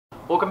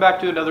Welcome back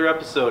to another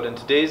episode. In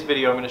today's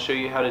video I'm going to show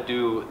you how to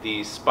do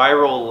the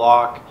spiral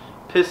lock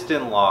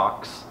piston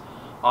locks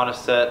on a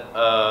set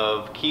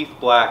of Keith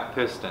Black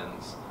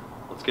pistons.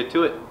 Let's get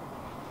to it.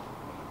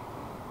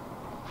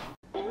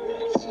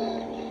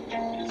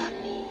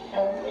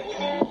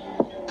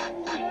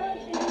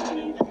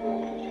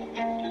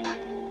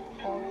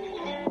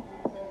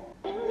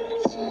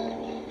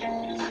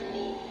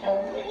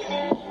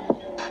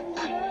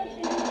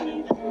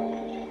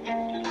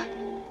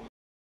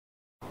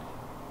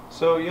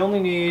 So you only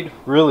need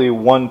really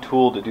one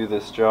tool to do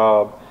this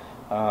job,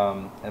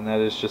 and that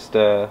is just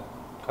I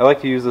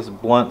like to use this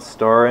blunt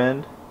star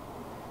end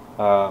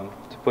to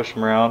push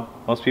them around.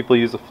 Most people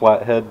use a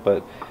flathead,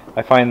 but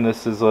I find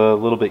this is a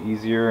little bit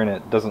easier and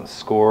it doesn't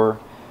score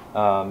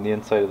the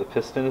inside of the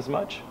piston as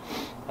much.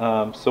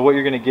 So what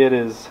you're going to get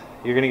is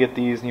you're going to get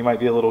these, and you might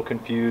be a little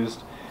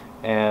confused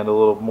and a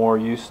little more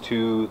used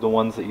to the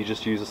ones that you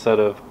just use a set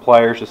of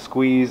pliers to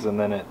squeeze and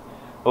then it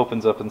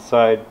opens up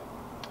inside.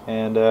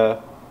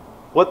 And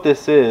what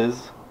this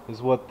is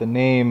what the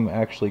name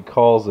actually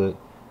calls it,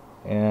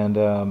 and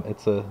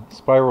it's a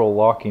spiral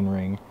locking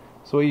ring.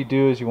 So what you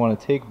do is you want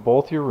to take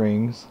both your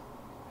rings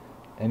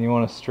and you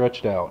want to stretch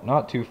it out,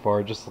 not too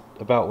far, just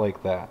about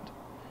like that.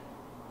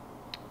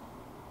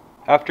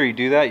 After you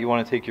do that, you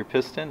want to take your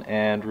piston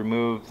and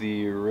remove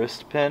the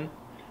wrist pin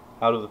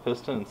out of the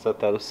piston and set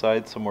that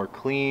aside somewhere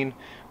clean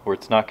where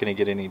it's not going to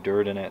get any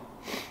dirt in it.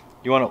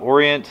 You want to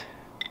orient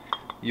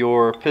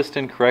your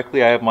piston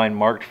correctly. I have mine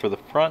marked for the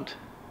front,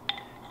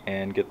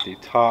 and get the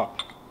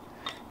top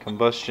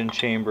combustion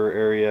chamber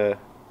area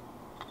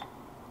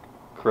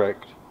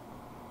correct.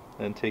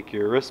 Then take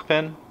your wrist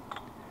pin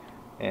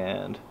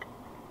and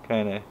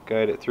kind of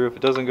guide it through. If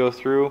it doesn't go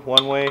through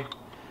one way,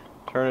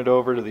 turn it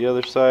over to the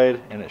other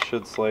side and it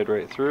should slide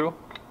right through.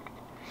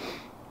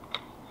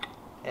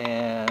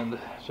 And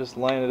just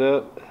line it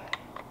up.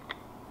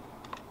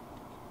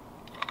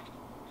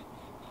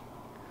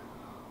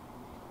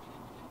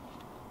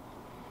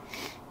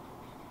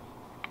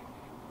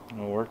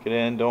 And work it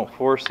in. Don't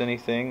force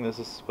anything. This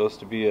is supposed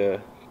to be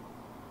a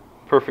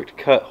perfect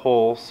cut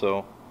hole.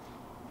 So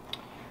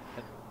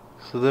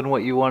then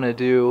what you want to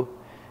do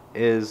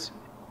is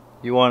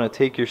you want to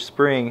take your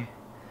spring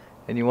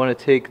and you want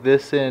to take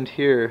this end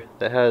here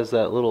that has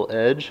that little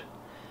edge,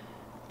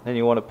 and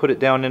you want to put it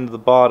down into the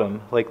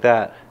bottom like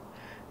that,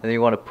 and then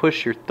you want to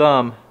push your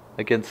thumb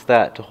against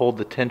that to hold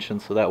the tension,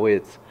 so that way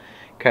it's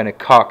kind of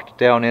cocked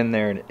down in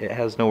there and it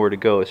has nowhere to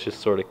go. It's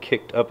just sort of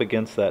kicked up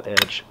against that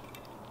edge.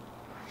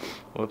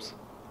 Whoops.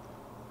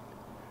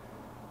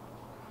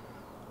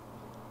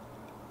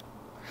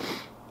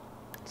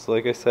 So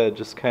like I said,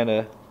 just kind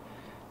of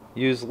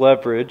use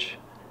leverage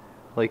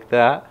like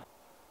that.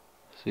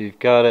 So you've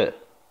got it,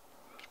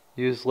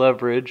 use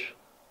leverage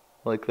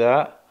like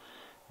that.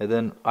 And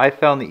then I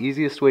found the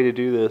easiest way to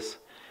do this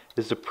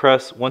is to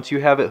press, once you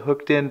have it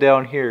hooked in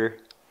down here,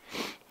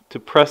 to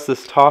press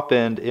this top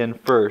end in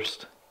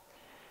first.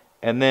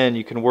 And then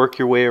you can work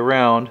your way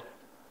around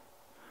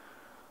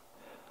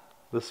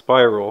the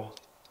spiral.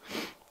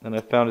 And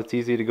I found it's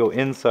easy to go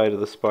inside of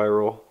the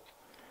spiral,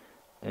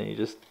 and you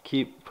just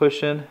keep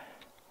pushing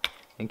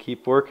and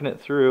keep working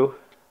it through.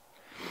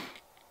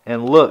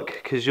 And look,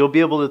 because you'll be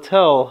able to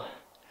tell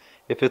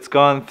if it's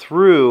gone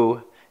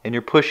through and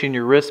you're pushing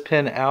your wrist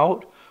pin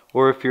out,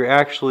 or if you're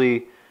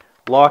actually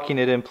locking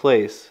it in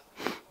place.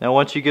 Now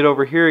once you get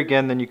over here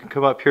again, then you can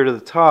come up here to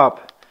the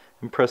top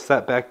and press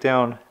that back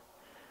down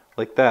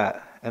like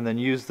that, and then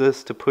use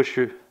this to push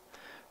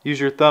use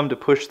your thumb to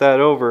push that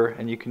over,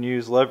 and you can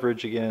use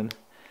leverage again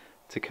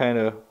to kind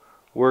of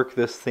work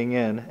this thing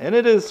in. And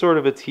it is sort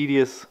of a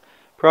tedious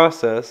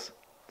process.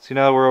 See,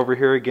 now we're over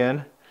here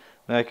again.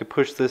 Now I could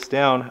push this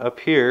down up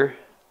here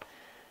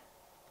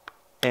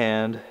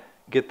and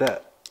get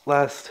that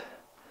last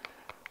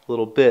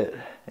little bit.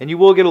 And you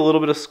will get a little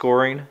bit of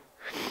scoring,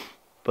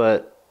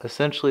 but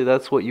essentially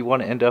that's what you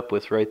want to end up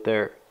with right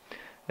there.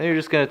 Then you're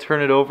just going to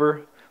turn it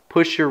over,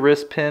 push your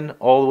wrist pin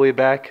all the way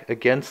back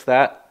against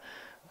that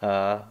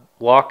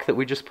lock that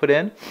we just put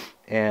in,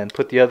 and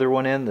put the other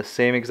one in the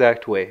same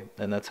exact way,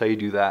 and that's how you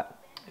do that.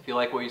 If you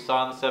like what you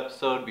saw in this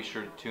episode, be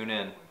sure to tune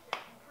in.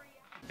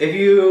 If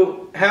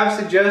you have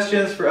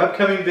suggestions for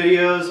upcoming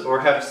videos or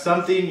have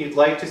something you'd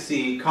like to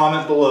see,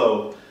 comment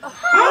below.